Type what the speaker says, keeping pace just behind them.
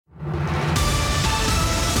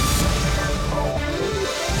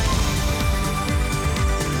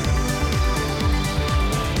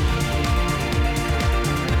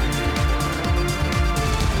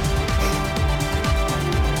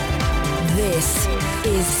This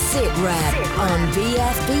is SITREP on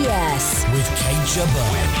BFBS with Kate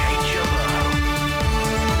Chabot.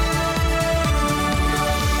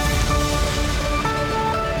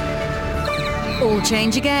 All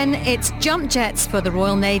change again. It's jump jets for the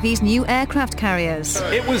Royal Navy's new aircraft carriers.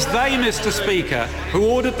 It was they, Mr. Speaker,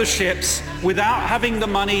 who ordered the ships without having the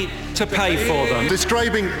money to pay for them.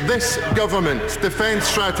 Describing this government's defence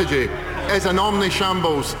strategy as an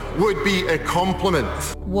omnishambles would be a compliment.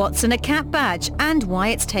 What's in a cap badge and why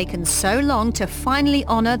it's taken so long to finally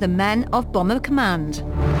honour the men of Bomber Command.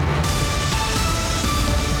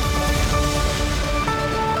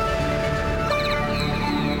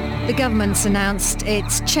 The government's announced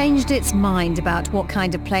it's changed its mind about what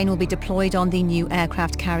kind of plane will be deployed on the new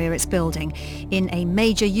aircraft carrier it's building. In a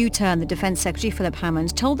major U-turn, the Defence Secretary Philip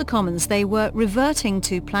Hammond told the Commons they were reverting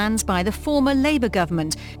to plans by the former Labour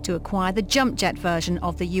government to acquire the jump jet version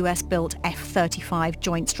of the US-built F-35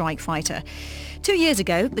 Joint Strike Fighter. 2 years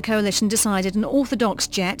ago, the coalition decided an orthodox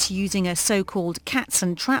jet using a so-called cats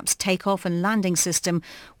and traps takeoff and landing system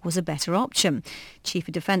was a better option. Chief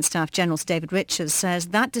of Defence Staff General Sir David Richards says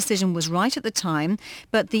that decision was right at the time,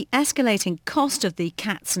 but the escalating cost of the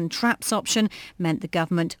cats and traps option meant the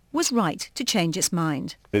government was right to change its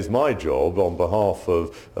mind. It's my job on behalf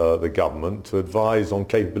of the government to advise on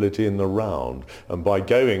capability in the round, and by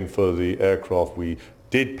going for the aircraft we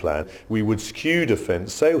did plan, we would skew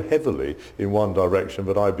defence so heavily in one direction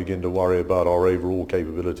that I begin to worry about our overall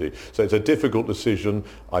capability. So it's a difficult decision.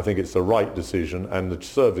 I think it's the right decision, and the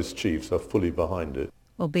service chiefs are fully behind it.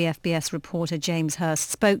 Well, BFBS reporter James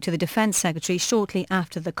Hurst spoke to the Defence Secretary shortly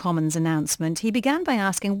after the Commons announcement. He began by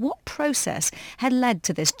asking what process had led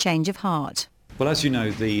to this change of heart. Well, as you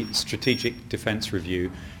know, the Strategic Defence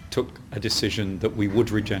Review took a decision that we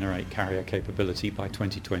would regenerate carrier capability by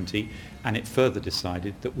 2020, and it further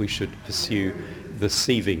decided that we should pursue the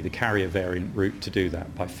CV, the carrier variant route, to do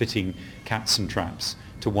that by fitting cats and traps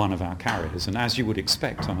to one of our carriers. And as you would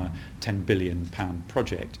expect on a £10 billion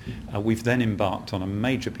project, we've then embarked on a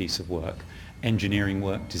major piece of work, engineering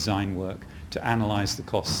work, design work, to analyse the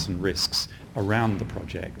costs and risks around the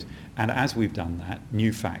project. And as we've done that,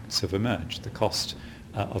 new facts have emerged. The cost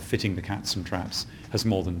of fitting the cats and traps has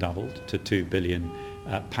more than doubled to £2 billion.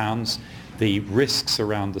 The risks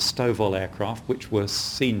around the STOVL aircraft, which were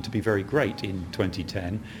seen to be very great in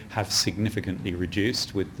 2010, have significantly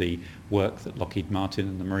reduced with the work that Lockheed Martin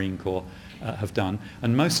and the Marine Corps have done.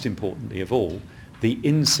 And most importantly of all, the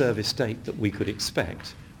in-service date that we could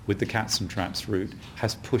expect with the cats and traps route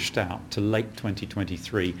has pushed out to late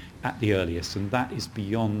 2023 at the earliest, and that is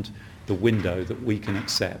beyond the window that we can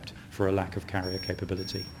accept for a lack of carrier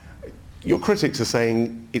capability. Your critics are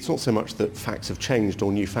saying it's not so much that facts have changed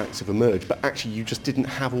or new facts have emerged, but actually you just didn't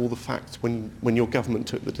have all the facts when your government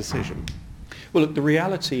took the decision. Well, look, the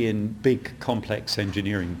reality in big, complex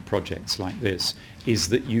engineering projects like this is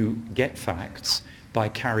that you get facts by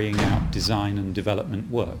carrying out design and development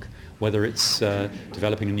work, whether it's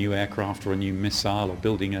developing a new aircraft or a new missile or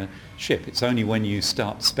building a ship. It's only when you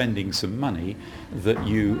start spending some money that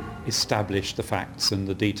you establish the facts and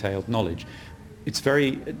the detailed knowledge. It's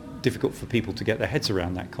very difficult for people to get their heads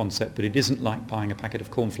around that concept, but it isn't like buying a packet of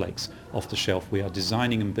cornflakes off the shelf. We are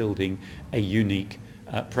designing and building a unique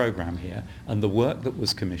program here, and the work that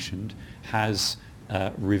was commissioned has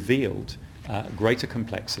revealed greater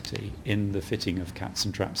complexity in the fitting of cats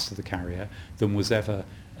and traps to the carrier than was ever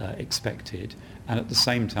expected, and at the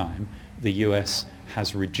same time the US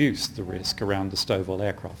has reduced the risk around the STOVL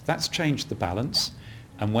aircraft. That's changed the balance,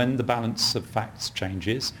 and when the balance of facts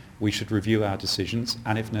changes, we should review our decisions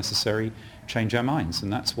and, if necessary, change our minds,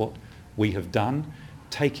 and that's what we have done,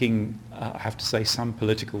 taking, I have to say, some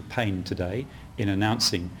political pain today in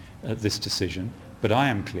announcing this decision. But I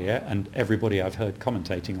am clear, and everybody I've heard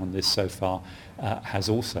commentating on this so far has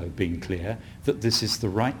also been clear, that this is the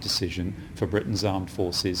right decision for Britain's armed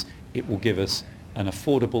forces. It will give us an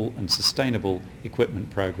affordable and sustainable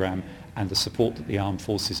equipment programme and the support that the armed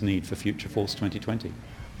forces need for Future Force 2020.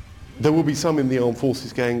 There will be some in the armed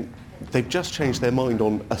forces going, they've just changed their mind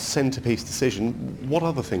on a centrepiece decision. What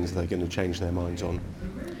other things are they going to change their minds on?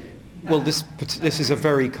 Well, this is a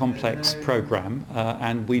very complex programme,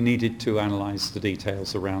 and we needed to analyse the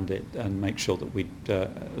details around it and make sure that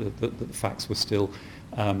the facts were still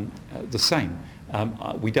the same.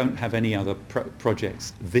 We don't have any other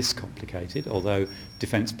projects this complicated, although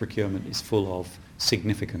defence procurement is full of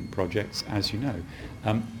significant projects, as you know.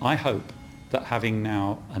 I hope that having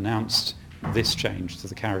now announced this change to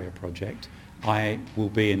the carrier project, I will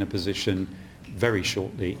be in a position very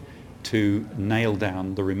shortly to nail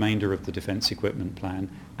down the remainder of the defence equipment plan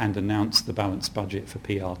and announce the balanced budget for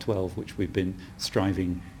PR12, which we've been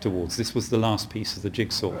striving towards. This was the last piece of the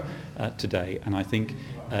jigsaw today, and I think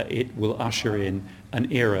it will usher in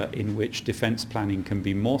an era in which defence planning can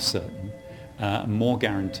be more certain, more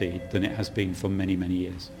guaranteed than it has been for many, many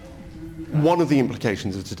years. One of the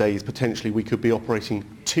implications of today is potentially we could be operating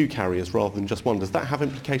 2 carriers rather than just one. Does that have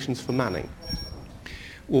implications for manning?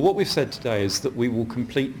 Well, what we've said today is that we will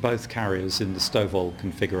complete both carriers in the Stovall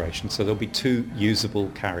configuration, so there'll be 2 usable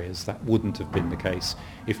carriers. That wouldn't have been the case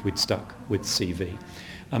if we'd stuck with CV.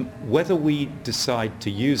 Whether we decide to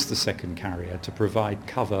use the second carrier to provide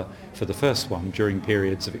cover for the first one during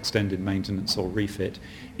periods of extended maintenance or refit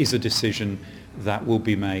is a decision that will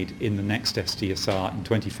be made in the next SDSR in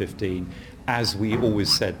 2015, as we always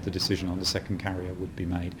said the decision on the second carrier would be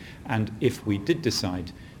made. And if we did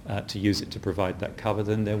decide to use it to provide that cover,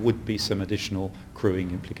 then there would be some additional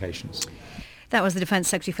crewing implications. That was the Defence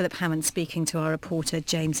Secretary Philip Hammond speaking to our reporter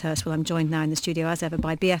James Hurst. Well, I'm joined now in the studio as ever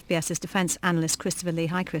by BFBS's defence analyst Christopher Lee.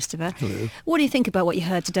 Hi, Christopher. Hello. What do you think about what you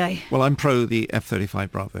heard today? Well, I'm pro the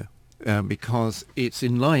F-35 Bravo because it's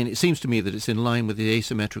in line, it seems to me that it's in line with the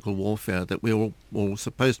asymmetrical warfare that we're all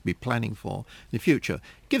supposed to be planning for in the future.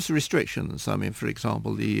 It gives restrictions. I mean, for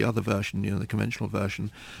example, the other version, the conventional version,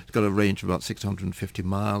 it's got a range of about 650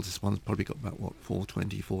 miles. This one's probably got about,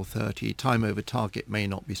 420, 430. Time over target may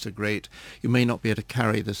not be so great. You may not be able to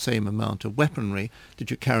carry the same amount of weaponry that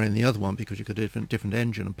you carry in the other one because you've got a different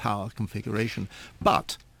engine and power configuration.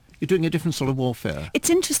 But you're doing a different sort of warfare.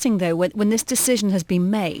 It's interesting, though, when this decision has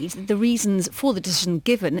been made, the reasons for the decision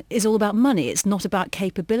given is all about money. It's not about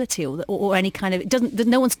capability or any kind of...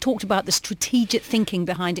 No one's talked about the strategic thinking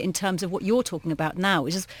behind it in terms of what you're talking about now,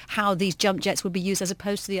 which is how these jump jets would be used as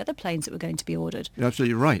opposed to the other planes that were going to be ordered. You're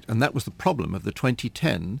absolutely right. And that was the problem of the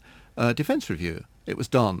 2010 Defence Review. It was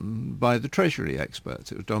done by the Treasury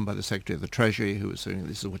experts. It was done by the Secretary of the Treasury, who was saying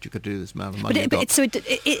this is what you could do, this amount of money.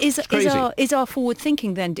 Is our forward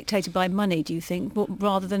thinking then dictated by money, do you think,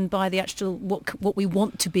 rather than by the actual what we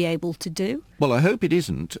want to be able to do? Well, I hope it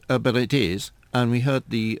isn't, but it is. And we heard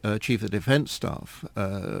the Chief of Defence Staff,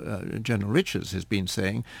 General Richards, has been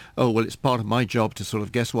saying, it's part of my job to sort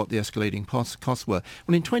of guess what the escalating costs were.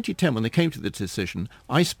 Well, in 2010, when they came to the decision,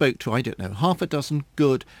 I spoke to, half a dozen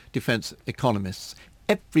good defence economists.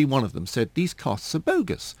 Every one of them said these costs are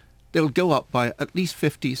bogus. They'll go up by at least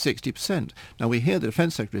 50, 60%. Now, we hear the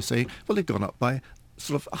Defence Secretary say, well, they've gone up by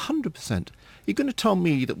sort of 100%. You're going to tell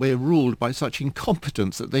me that we're ruled by such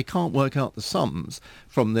incompetence that they can't work out the sums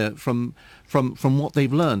from what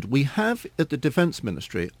they've learned? We have at the Defence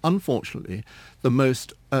Ministry, unfortunately, the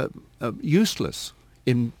most useless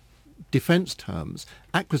in defence terms,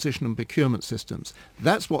 acquisition and procurement systems.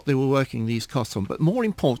 That's what they were working these costs on. But more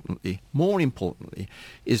importantly,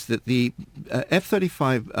 is that the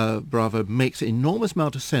F-35 Bravo makes an enormous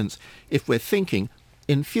amount of sense if we're thinking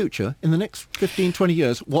in future, in the next 15, 20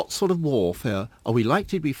 years, what sort of warfare are we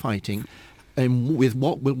likely to be fighting, and with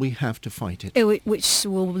what will we have to fight it? Which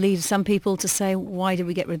will lead some people to say, why did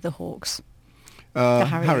we get rid of the Hawks? The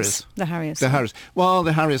Harriers. The Harriers. The Harriers. Well,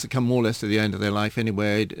 the Harriers have come more or less to the end of their life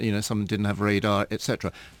anyway. Some didn't have radar,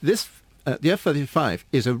 etc. The F-35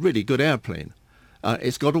 is a really good airplane.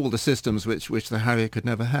 It's got all the systems which the Harrier could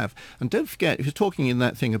never have. And don't forget, if you're talking in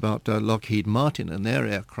that thing about Lockheed Martin and their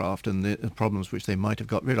aircraft and the problems which they might have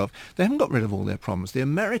got rid of, they haven't got rid of all their problems. The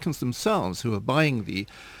Americans themselves, who are buying the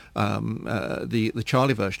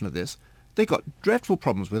Charlie version of this, they got dreadful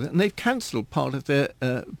problems with it, and they've cancelled part of their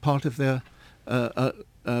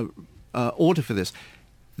order for this.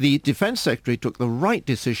 The Defence Secretary took the right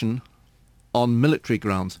decision on military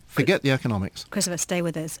grounds. Forget the economics. Christopher, stay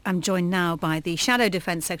with us. I'm joined now by the Shadow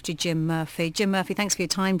Defence Secretary, Jim Murphy. Jim Murphy, thanks for your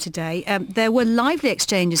time today. There were lively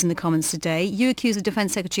exchanges in the Commons today. You accuse the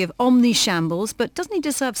Defence Secretary of omni-shambles, but doesn't he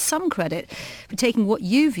deserve some credit for taking what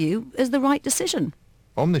you view as the right decision?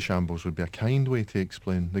 Omni-shambles would be a kind way to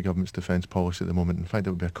explain the government's defence policy at the moment. In fact, it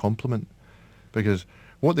would be a compliment, because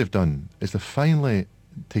what they've done is they've finally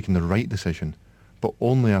taken the right decision, but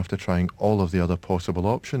only after trying all of the other possible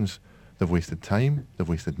options. They've wasted time, they've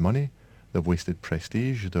wasted money, they've wasted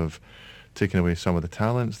prestige, they've taken away some of the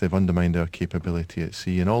talents, they've undermined our capability at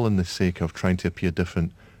sea, and all in the sake of trying to appear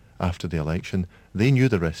different after the election. They knew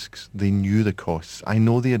the risks, they knew the costs. I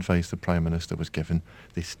know the advice the Prime Minister was given.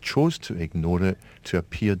 They chose to ignore it, to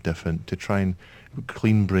appear different, to try and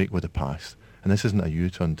clean break with the past. And this isn't a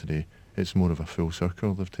U-turn today. It's more of a full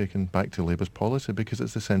circle they've taken back to Labour's policy because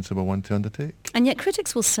it's the sensible one to undertake. And yet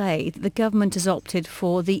critics will say that the government has opted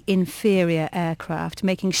for the inferior aircraft,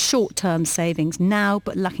 making short-term savings now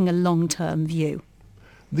but lacking a long-term view.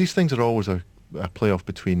 These things are always a a play-off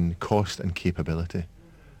between cost and capability.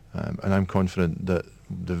 And I'm confident that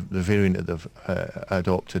the variant that they've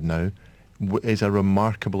adopted now is a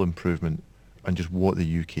remarkable improvement on just what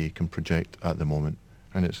the UK can project at the moment.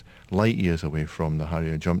 And it's light years away from the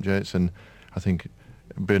Harrier jump jets. And I think,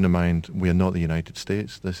 bearing in mind, we are not the United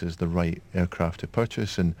States. This is the right aircraft to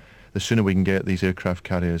purchase. And the sooner we can get these aircraft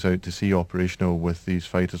carriers out to sea operational with these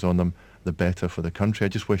fighters on them, the better for the country. I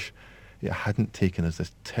just wish it hadn't taken us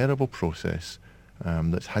this terrible process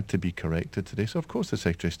that's had to be corrected today. So, of course, the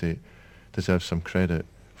Secretary of State deserves some credit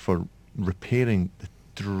for repairing the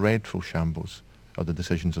dreadful shambles of the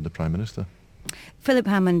decisions of the Prime Minister. Philip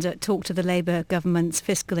Hammond talked to the Labour government's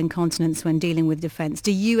fiscal incontinence when dealing with defence.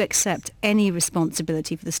 Do you accept any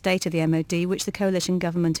responsibility for the state of the MOD, which the coalition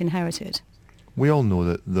government inherited? We all know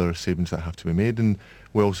that there are savings that have to be made, and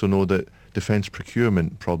we also know that defence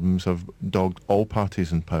procurement problems have dogged all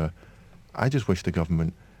parties in power. I just wish the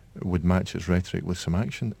government would match its rhetoric with some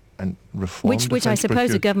action and reform. Which I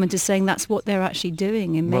suppose the government is saying that's what they're actually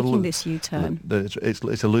doing in making this U-turn.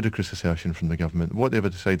 It's a ludicrous assertion from the government. What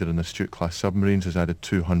they've decided on Astute-class submarines has added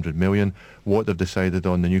 200 million. What they've decided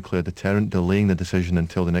on the nuclear deterrent, delaying the decision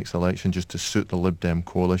until the next election just to suit the Lib Dem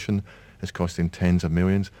coalition, is costing tens of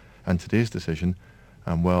millions. And today's decision,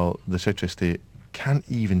 the Secretary of State can't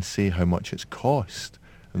even say how much it's cost,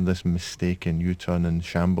 and this mistaken U-turn and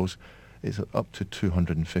shambles is up to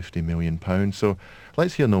 £250 million. So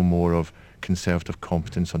let's hear no more of Conservative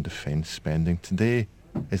competence on defence spending. Today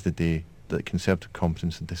is the day that Conservative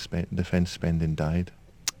competence on defence spending died.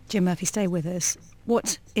 Jim Murphy, stay with us.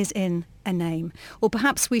 What is in a name? Or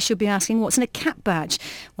perhaps we should be asking, what's in a cap badge?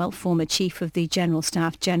 Well, former Chief of the General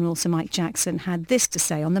Staff, General Sir Mike Jackson, had this to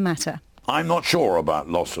say on the matter. I'm not sure about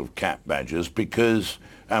loss of cap badges because,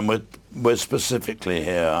 and we're specifically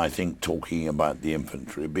here, I think, talking about the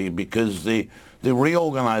infantry, because the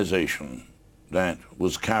reorganisation that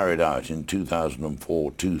was carried out in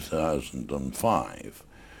 2004-2005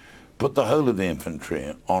 put the whole of the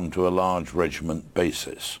infantry onto a large regiment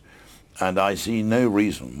basis. And I see no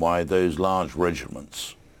reason why those large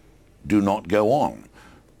regiments do not go on.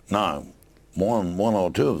 Now, one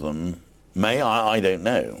or two of them may, I don't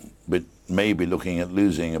know, but may be looking at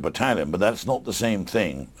losing a battalion, but that's not the same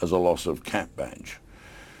thing as a loss of cap badge.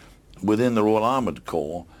 Within the Royal Armoured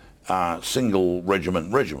Corps, single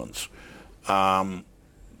regiments,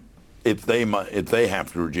 if they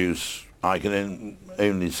have to reduce, I can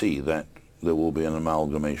only see that there will be an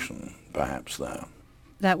amalgamation perhaps there.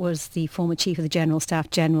 That was the former Chief of the General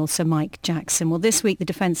Staff, General Sir Mike Jackson. Well, this week the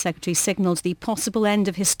Defence Secretary signalled the possible end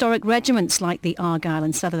of historic regiments like the Argyll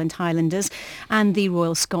and Sutherland Highlanders and the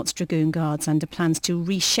Royal Scots Dragoon Guards under plans to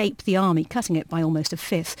reshape the army, cutting it by almost a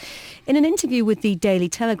fifth. In an interview with the Daily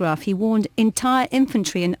Telegraph, he warned entire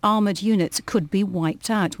infantry and armoured units could be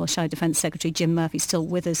wiped out. Well, Shadow Defence Secretary Jim Murphy still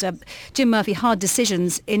with us. Jim Murphy, hard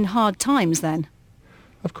decisions in hard times then?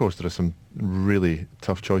 Of course, there are some really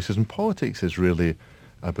tough choices, and politics is really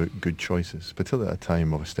about good choices, particularly at a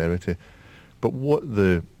time of austerity. But what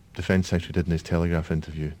the Defence Secretary did in his Telegraph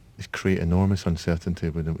interview is create enormous uncertainty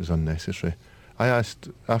when it was unnecessary. I asked,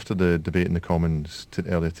 after the debate in the Commons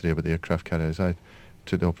earlier today about the aircraft carriers, I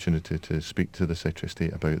took the opportunity to speak to the Secretary of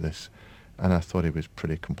State about this, and I thought he was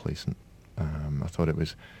pretty complacent. I thought it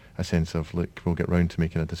was a sense of, look, we'll get round to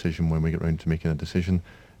making a decision when we get round to making a decision,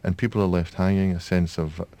 and people are left hanging. A sense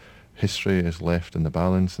of history is left in the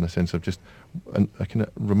balance, and a sense of just a kind of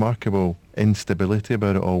remarkable instability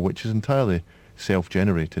about it all, which is entirely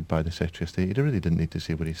self-generated by the Secretary of State. He really didn't need to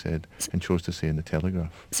say what he said and chose to say in the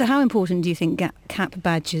Telegraph. So how important do you think cap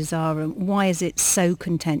badges are, and why is it so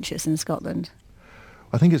contentious in Scotland?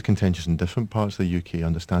 I think it's contentious in different parts of the UK,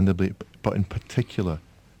 understandably, but in particular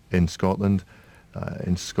in Scotland.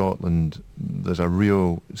 In Scotland, there's a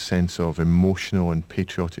real sense of emotional and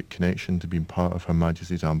patriotic connection to being part of Her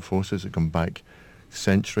Majesty's Armed Forces that come back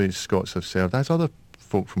centuries. Scots have served, as other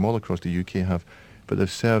folk from all across the UK have, but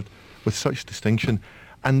they've served with such distinction.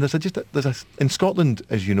 And in Scotland,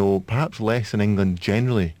 as you know, perhaps less in England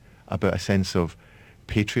generally, about a sense of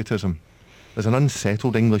patriotism. There's an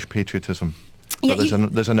unsettled English patriotism. But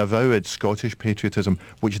there's an avowed Scottish patriotism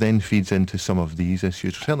which then feeds into some of these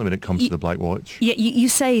issues, certainly when it comes to the Black Watch. Yeah, you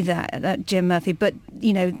say that, Jim Murphy, but,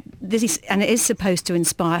 you know, it is supposed to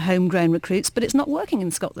inspire homegrown recruits, but it's not working in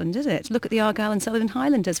Scotland, is it? Look at the Argyll and Sutherland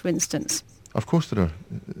Highlanders, for instance. Of course there are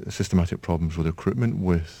systematic problems with recruitment,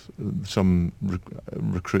 with some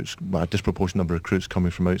recruits, a disproportionate number of recruits coming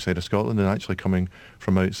from outside of Scotland and actually coming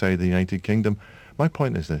from outside the United Kingdom. My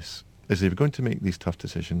point is this, is if you're going to make these tough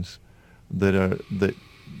decisions that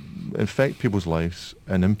affect people's lives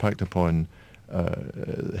and impact upon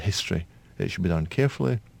history, it should be done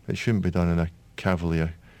carefully. It shouldn't be done in a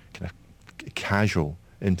cavalier, kind of casual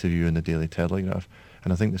interview in the Daily Telegraph.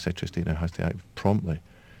 And I think the Secretary of State now has to act promptly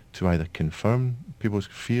to either confirm people's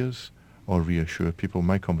fears or reassure people.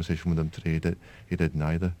 My conversation with him today, that he did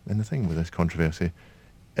neither. And the thing with this controversy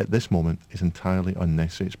at this moment is entirely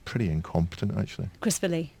unnecessary. It's pretty incompetent, actually. Chris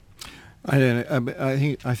Billy. I don't know.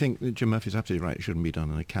 I think that Jim Murphy's absolutely right. It shouldn't be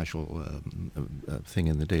done in a casual thing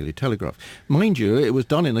in the Daily Telegraph. Mind you, it was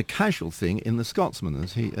done in a casual thing in the Scotsman,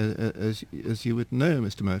 as you would know,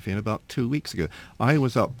 Mr. Murphy, about 2 weeks ago. I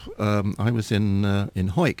was up. I was in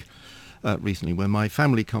Hawick recently, where my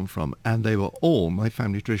family come from, and they were all my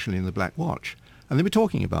family traditionally in the Black Watch, and they were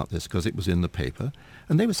talking about this because it was in the paper,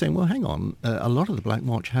 and they were saying, well, hang on, a lot of the Black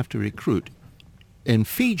Watch have to recruit in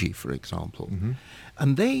Fiji, for example. Mm-hmm.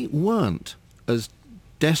 And they weren't as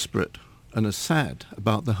desperate and as sad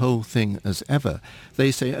about the whole thing as ever.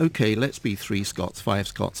 They say, OK, let's be 3 Scots, 5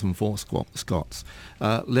 Scots and 4 Scots.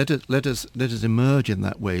 Let us emerge in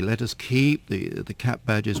that way. Let us keep the cap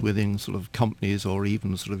badges within sort of companies or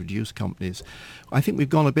even sort of reduced companies. I think we've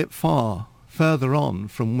gone a bit further on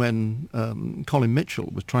from when Colin Mitchell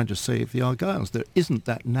was trying to save the Argylls. There isn't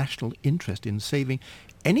that national interest in saving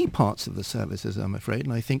any parts of the services, I'm afraid.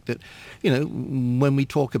 And I think that, when we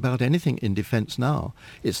talk about anything in defence now,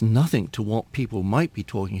 it's nothing to what people might be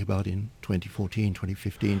talking about in 2014,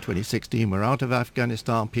 2015, 2016. We're out of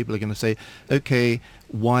Afghanistan. People are going to say, OK,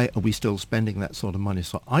 why are we still spending that sort of money?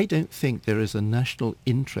 So I don't think there is a national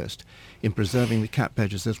interest in preserving the cap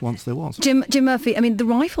badges as once there was. Jim Murphy, I mean, the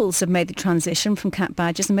Rifles have made the transition from cap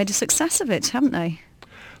badges and made a success of it, haven't they?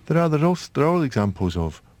 There are examples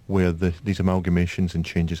of where these amalgamations and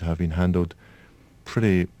changes have been handled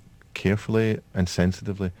pretty carefully and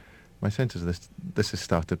sensitively. My sense is this has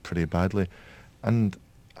started pretty badly. And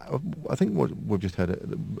I think what we've just had,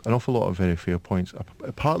 an awful lot of very fair points,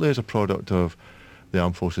 partly as a product of the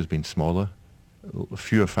armed forces being smaller.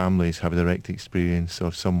 Fewer families have a direct experience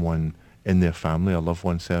of someone in their family, a loved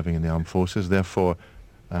one serving in the armed forces. Therefore,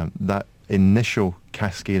 that initial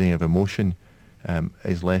cascading of emotion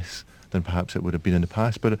is less than perhaps it would have been in the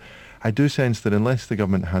past. But I do sense that unless the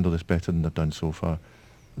government handle this better than they've done so far,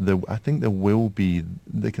 I think there will be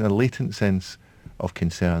the kind of latent sense of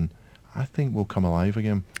concern, I think, will come alive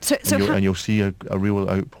again. And you'll see a real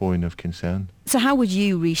outpouring of concern. So how would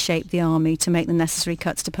you reshape the army to make the necessary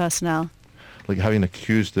cuts to personnel? Like having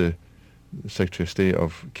accused the Secretary of State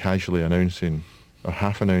of casually announcing or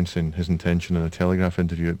half announcing his intention in a Telegraph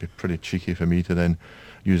interview, it'd be pretty cheeky for me to then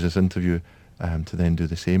use this interview to then do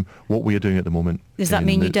the same. What we are doing at the moment... Does that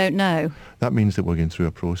mean you don't know? That means that we're going through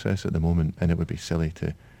a process at the moment, and it would be silly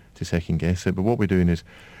to second guess it. But what we're doing is,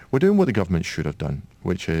 we're doing what the government should have done,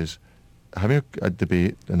 which is having a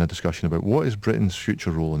debate and a discussion about what is Britain's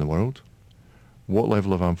future role in the world, what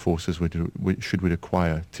level of armed forces should we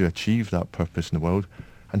require to achieve that purpose in the world,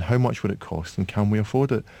 and how much would it cost, and can we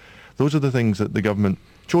afford it? Those are the things that the government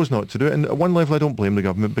chose not to do. And at one level, I don't blame the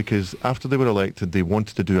government, because after they were elected, they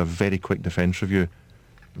wanted to do a very quick defence review.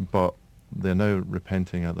 But they're now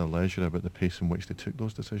repenting at their leisure about the pace in which they took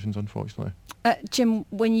those decisions, unfortunately. Jim,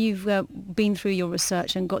 when you've been through your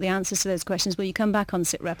research and got the answers to those questions, will you come back on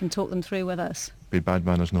SITREP and talk them through with us? Be bad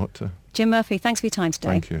manners not to. Jim Murphy, thanks for your time today.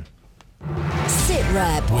 Thank you.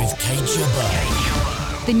 SITREP with Kate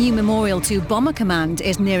Jabbar. The new memorial to Bomber Command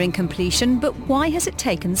is nearing completion, but why has it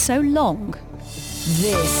taken so long?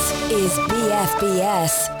 This is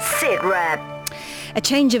BFBS SITREP. A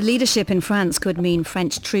change of leadership in France could mean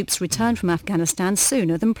French troops return from Afghanistan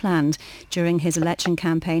sooner than planned. During his election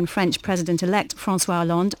campaign, French President-elect François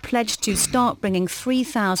Hollande pledged to start bringing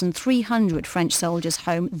 3,300 French soldiers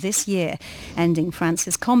home this year, ending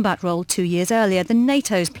France's combat role 2 years earlier than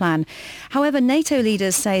NATO's plan. However, NATO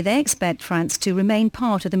leaders say they expect France to remain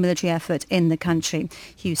part of the military effort in the country.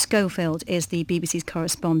 Hugh Schofield is the BBC's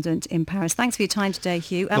correspondent in Paris. Thanks for your time today,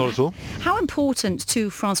 Hugh. Not at all. How important to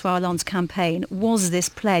François Hollande's campaign was this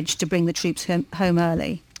pledge to bring the troops home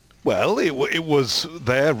early? Well, it was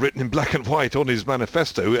there, written in black and white on his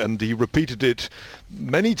manifesto, and he repeated it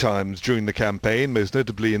many times during the campaign, most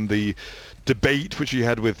notably in the debate which he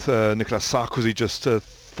had with Nicolas Sarkozy just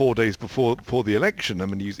 4 days before the election. I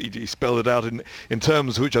mean, he spelled it out in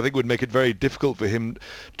terms which I think would make it very difficult for him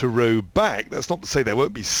to row back. That's not to say there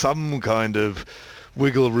won't be some kind of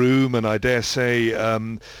wiggle room, and I dare say,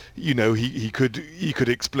 he could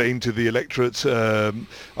explain to the electorate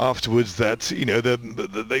afterwards that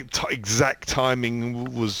the exact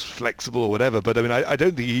timing was flexible or whatever. But I mean, I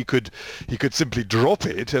don't think he could simply drop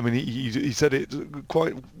it. I mean, he said it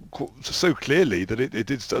quite so clearly that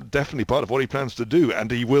it is definitely part of what he plans to do, and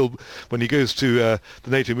he will when he goes to the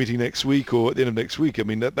NATO meeting next week or at the end of next week. I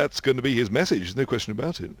mean, that's going to be his message. There's no question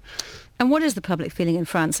about it. And what is the public feeling in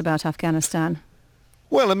France about Afghanistan?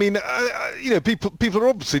 Well, I mean, people are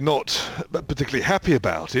obviously not particularly happy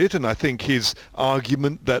about it, and I think his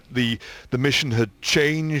argument that the mission had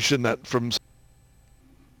changed and that from...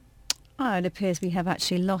 It appears we have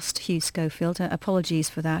actually lost Hugh Schofield. Apologies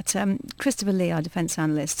for that. Christopher Lee, our defence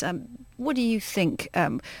analyst, what do you think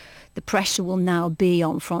the pressure will now be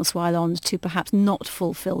on Francois Hollande to perhaps not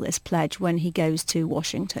fulfil this pledge when he goes to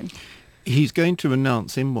Washington? He's going to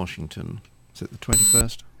announce in Washington, is it the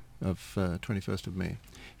 21st of May?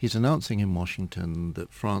 He's announcing in Washington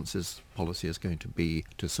that France's policy is going to be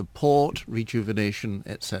to support rejuvenation,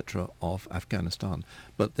 etc., of Afghanistan,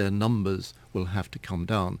 but their numbers will have to come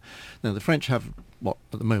down. Now, the French have, at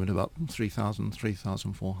the moment, about 3,000,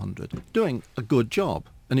 3,400, doing a good job,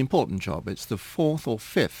 an important job. It's the fourth or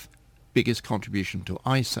fifth biggest contribution to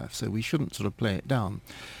ISAF, so we shouldn't sort of play it down.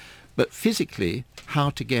 But physically, how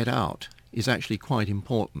to get out is actually quite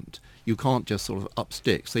important. You can't just sort of up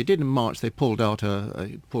sticks. They did in March. They pulled out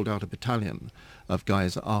a battalion of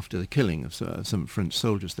guys after the killing of some French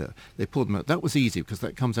soldiers there. They pulled them out. That was easy because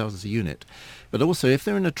that comes out as a unit. But also, if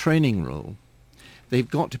they're in a training role, they've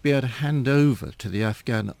got to be able to hand over to the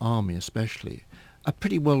Afghan army, especially, a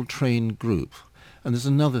pretty well-trained group. And there's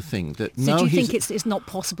another thing that so do you think it's not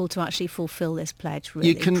possible to actually fulfil this pledge,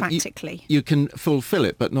 really, practically? You can fulfill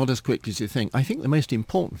it, but not as quickly as you think. I think the most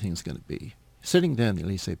important thing is going to be, sitting there in the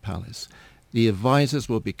Élysée Palace, the advisors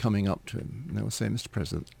will be coming up to him, and they will say, Mr.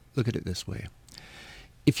 President, look at it this way.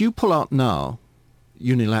 If you pull out now,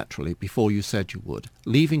 unilaterally, before you said you would,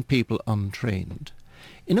 leaving people untrained,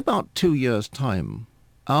 in about 2 years' time,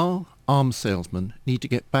 our arms salesmen need to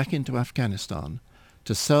get back into Afghanistan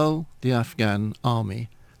to sell the Afghan army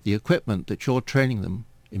the equipment that you're training them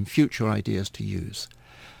in future ideas to use.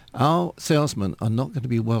 Our salesmen are not going to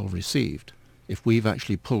be well received if we've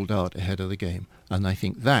actually pulled out ahead of the game. And I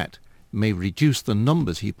think that may reduce the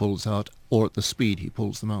numbers he pulls out or at the speed he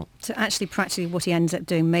pulls them out. So actually, practically what he ends up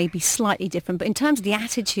doing may be slightly different. But in terms of the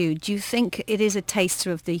attitude, do you think it is a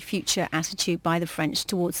taster of the future attitude by the French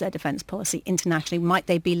towards their defence policy internationally? Might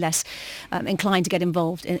they be less inclined to get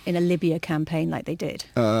involved in a Libya campaign like they did?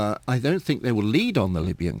 I don't think they will lead on the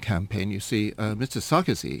Libyan campaign. You see, Mr.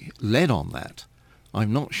 Sarkozy led on that.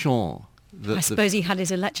 I'm not sure. I suppose he had his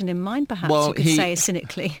election in mind, perhaps, you could say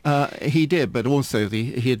cynically. He did, but also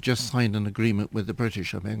he had just signed an agreement with the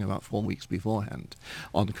British, I think, about 4 weeks beforehand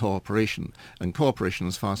on cooperation. And cooperation,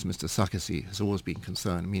 as far as Mr. Sarkozy has always been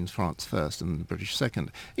concerned, means France first and the British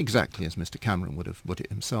second, exactly as Mr. Cameron would have put it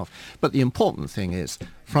himself. But the important thing is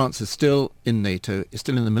France is still in NATO, is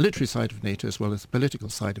still in the military side of NATO as well as the political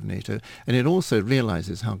side of NATO, and it also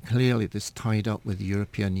realises how clearly this tied up with the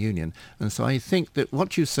European Union. And so I think that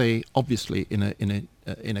what you say, obviously,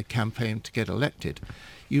 in a campaign to get elected,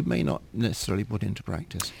 you may not necessarily put into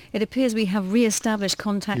practice. It appears we have re-established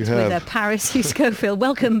contact with Paris. Hugh Schofield,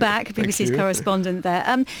 welcome back, BBC's correspondent there.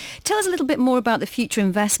 Tell us a little bit more about the future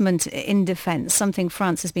investment in defence, something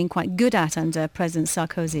France has been quite good at under President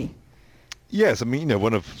Sarkozy. Yes, I mean,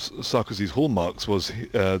 one of Sarkozy's hallmarks was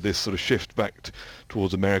this sort of shift back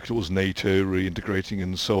towards America, towards NATO, reintegrating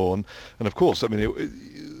and so on. And of course, I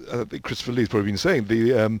mean, I think Christopher Lee's probably been saying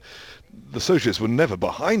the socialists were never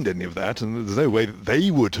behind any of that, and there's no way that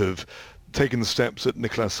they would have taken the steps that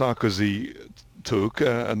Nicolas Sarkozy took,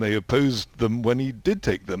 and they opposed them when he did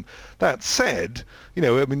take them. That said,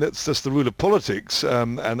 I mean, that's just the rule of politics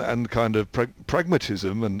and kind of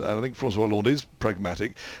pragmatism, and I think Francois Hollande is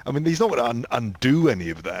pragmatic. I mean, he's not going to undo any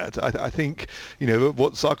of that. I think,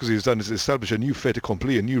 what Sarkozy has done is establish a new fait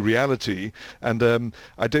accompli, a new reality, and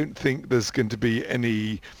I don't think there's going to be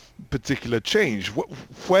any particular change.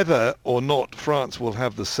 Whether or not France will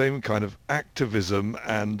have the same kind of activism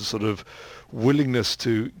and sort of willingness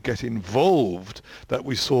to get involved that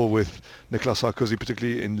we saw with Nicolas Sarkozy,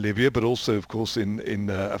 particularly in Libya, but also, of course, in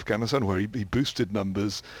Afghanistan, where he boosted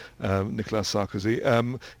numbers, Nicolas Sarkozy,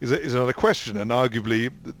 is another question, and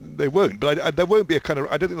arguably they won't. But there won't be I don't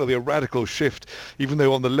think there'll be a radical shift, even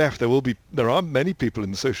though on the left there are many people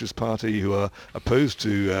in the Socialist Party who are opposed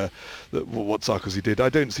to what Sarkozy did. I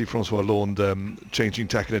don't see Francois Hollande changing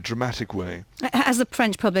tack in a dramatic way. Has the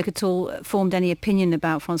French public at all formed any opinion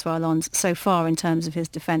about Francois Hollande so far in terms of his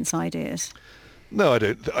defence ideas? No,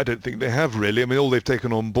 I don't think they have really. I mean, all they've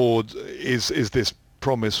taken on board is this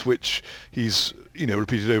promise, which he's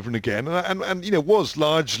repeated over and again, and was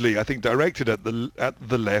largely, I think, directed at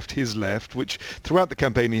the left, his left, which throughout the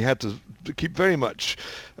campaign he had to keep very much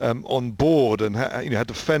on board and had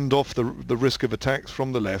to fend off the risk of attacks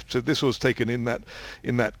from the left. So this was taken in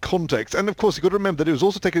that context, and of course you've got to remember that it was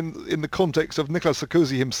also taken in the context of Nicolas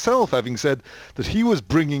Sarkozy himself having said that he was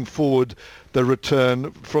bringing forward the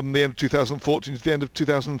return from the end of 2014 to the end of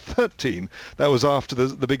 2013. That was after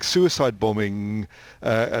the big suicide bombing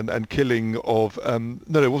and killing of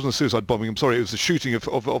no, it wasn't a suicide bombing. I'm sorry, it was the shooting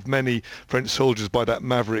of many French soldiers by that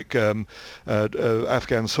maverick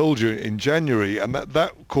Afghan soldier in January, and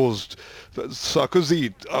that caused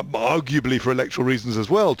Sarkozy, arguably for electoral reasons as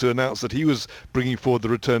well, to announce that he was bringing forward the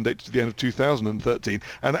return date to the end of 2013,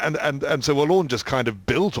 and so Hollande just kind of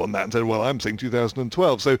built on that and said, well, I'm saying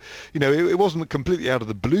 2012. So it wasn't completely out of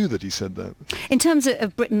the blue that he said that. In terms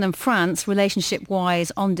of Britain and France,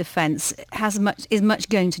 relationship-wise on defence, is much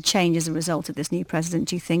going to change as a result of this new president,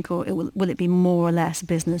 do you think, or will it be more or less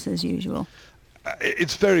business as usual?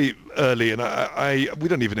 It's very early, and we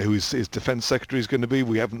don't even know who his defence secretary is going to be.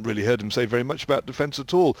 We haven't really heard him say very much about defence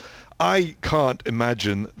at all. I can't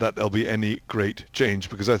imagine that there'll be any great change,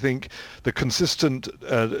 because I think the consistent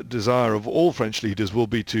desire of all French leaders will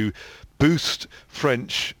be to boost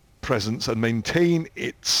French presence and maintain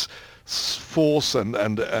its force and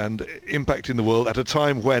impact in the world at a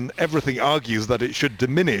time when everything argues that it should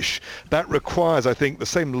diminish. That requires, I think, the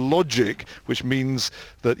same logic, which means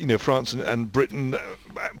that France and Britain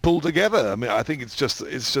pull together. I mean, I think it's just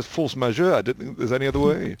force majeure. I don't think there's any other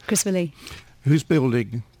way. Christopher Lee. Who's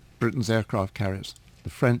building Britain's aircraft carriers? The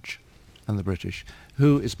French and the British.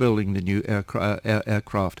 Who is building the new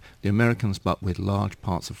aircraft? The Americans, but with large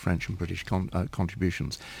parts of French and British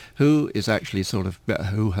contributions. Who is actually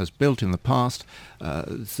who has built in the past,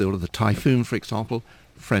 sort of the Typhoon, for example,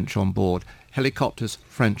 French on board. Helicopters,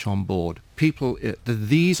 French on board.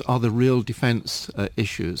 These are the real defence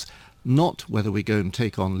issues. Not whether we go and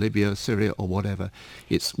take on Libya, Syria or whatever.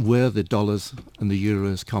 It's where the dollars and the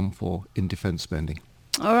euros come for in defence spending.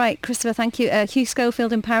 All right, Christopher, thank you. Hugh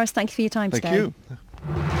Schofield in Paris, thank you for your time today. Thank you.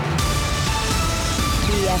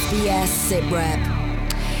 BFBS SITREP.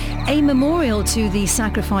 A memorial to the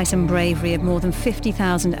sacrifice and bravery of more than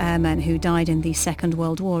 50,000 airmen who died in the Second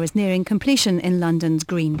World War is nearing completion in London's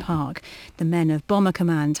Green Park. The men of Bomber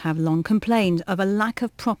Command have long complained of a lack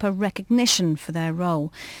of proper recognition for their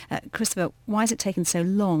role. Christopher, why has it taken so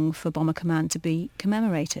long for Bomber Command to be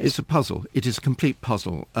commemorated? It's a puzzle. It is a complete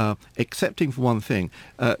puzzle, excepting for one thing.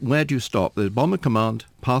 Where do you stop? The Bomber Command,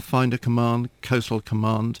 Pathfinder Command, Coastal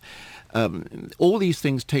Command, all these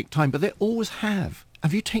things take time, but they always have.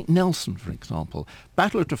 If you take Nelson, for example,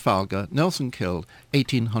 Battle of Trafalgar, Nelson killed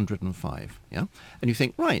 1805, yeah? And you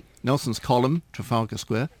think, right, Nelson's column, Trafalgar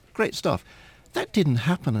Square, great stuff. That didn't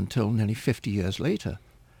happen until nearly 50 years later.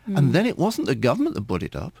 And then it wasn't the government that put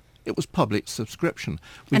it up, it was public subscription.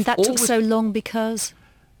 And that took so long because?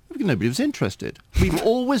 Nobody was interested. We've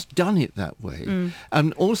always done it that way.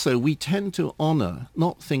 And also we tend to honour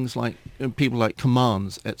not things like people like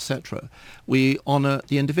commands, etc. We honour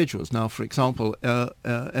the individuals. Now, for example,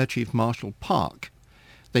 Air Chief Marshal Park,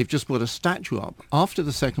 they've just put a statue up after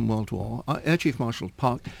the Second World War, Air Chief Marshal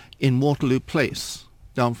Park in Waterloo Place,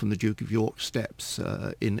 down from the Duke of York steps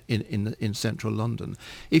in central London.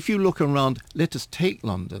 If you look around, let us take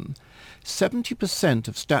London, 70%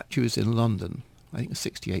 of statues in London, I think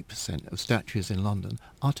 68% of statues in London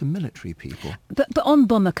are to military people. But on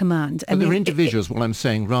Bomber Command... they're individuals, what I'm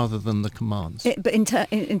saying, rather than the commands. But in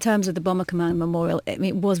terms of the Bomber Command Memorial,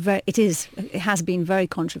 it has been very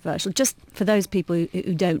controversial. Just for those people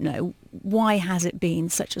who don't know, why has it been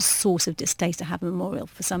such a source of distaste to have a memorial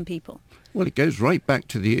for some people? Well, it goes right back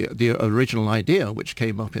to the original idea, which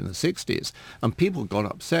came up in the 60s, and people got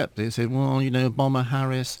upset. They said, well, Bomber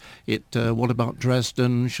Harris, what about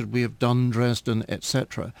Dresden? Should we have done Dresden,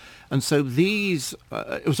 etc.? And so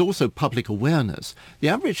it was also public awareness. The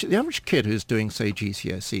average kid who's doing, say,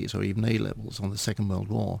 GCSEs or even A-levels on the Second World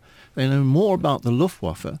War, they know more about the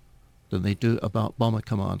Luftwaffe than they do about Bomber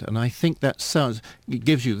Command. And I think it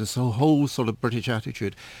gives you this whole sort of British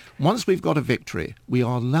attitude. Once we've got a victory, we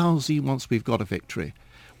are lousy once we've got a victory.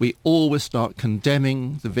 We always start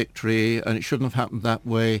condemning the victory, and it shouldn't have happened that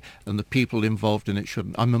way, and the people involved in it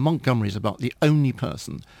shouldn't. Montgomery is about the only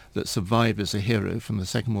person that survived as a hero from the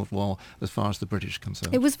Second World War as far as the British are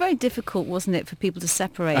concerned. It was very difficult, wasn't it, for people to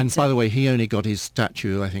separate? And by the way, he only got his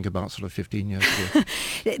statue, I think, about sort of 15 years ago.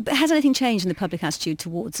 But has anything changed in the public attitude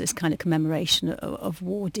towards this kind of commemoration of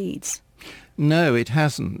war deeds? No, it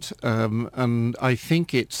hasn't, and I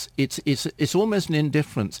think it's almost an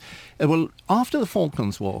indifference. Well, after the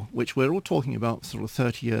Falklands War, which we're all talking about sort of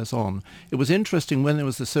 30 years on, it was interesting when there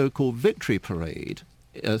was the so-called Victory Parade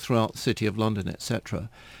throughout the City of London, etc.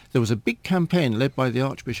 There was a big campaign led by the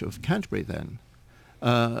Archbishop of Canterbury then,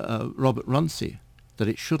 Robert Runcie, that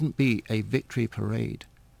it shouldn't be a victory parade.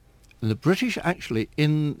 And the British actually,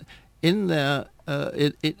 in their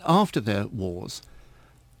after their wars,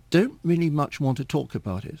 don't really much want to talk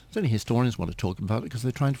about it. It's only historians want to talk about it because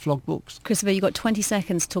they're trying to flog books. Christopher, you've got 20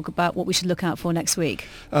 seconds to talk about what we should look out for next week.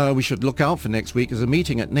 We should look out for next week. There's a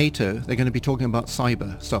meeting at NATO. They're going to be talking about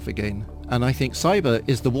cyber stuff again. And I think cyber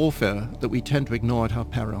is the warfare that we tend to ignore at our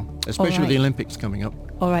peril, especially with the Olympics coming up.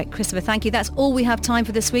 All right, Christopher, thank you. That's all we have time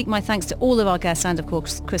for this week. My thanks to all of our guests and, of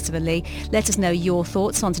course, Christopher Lee. Let us know your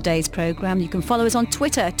thoughts on today's programme. You can follow us on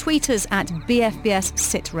Twitter. Tweet us at BFBS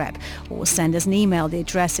SITREP or send us an email. The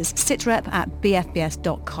address is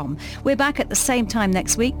sitrep@bfbs.com. We're back at the same time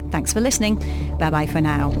next week. Thanks for listening. Bye-bye for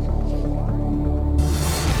now.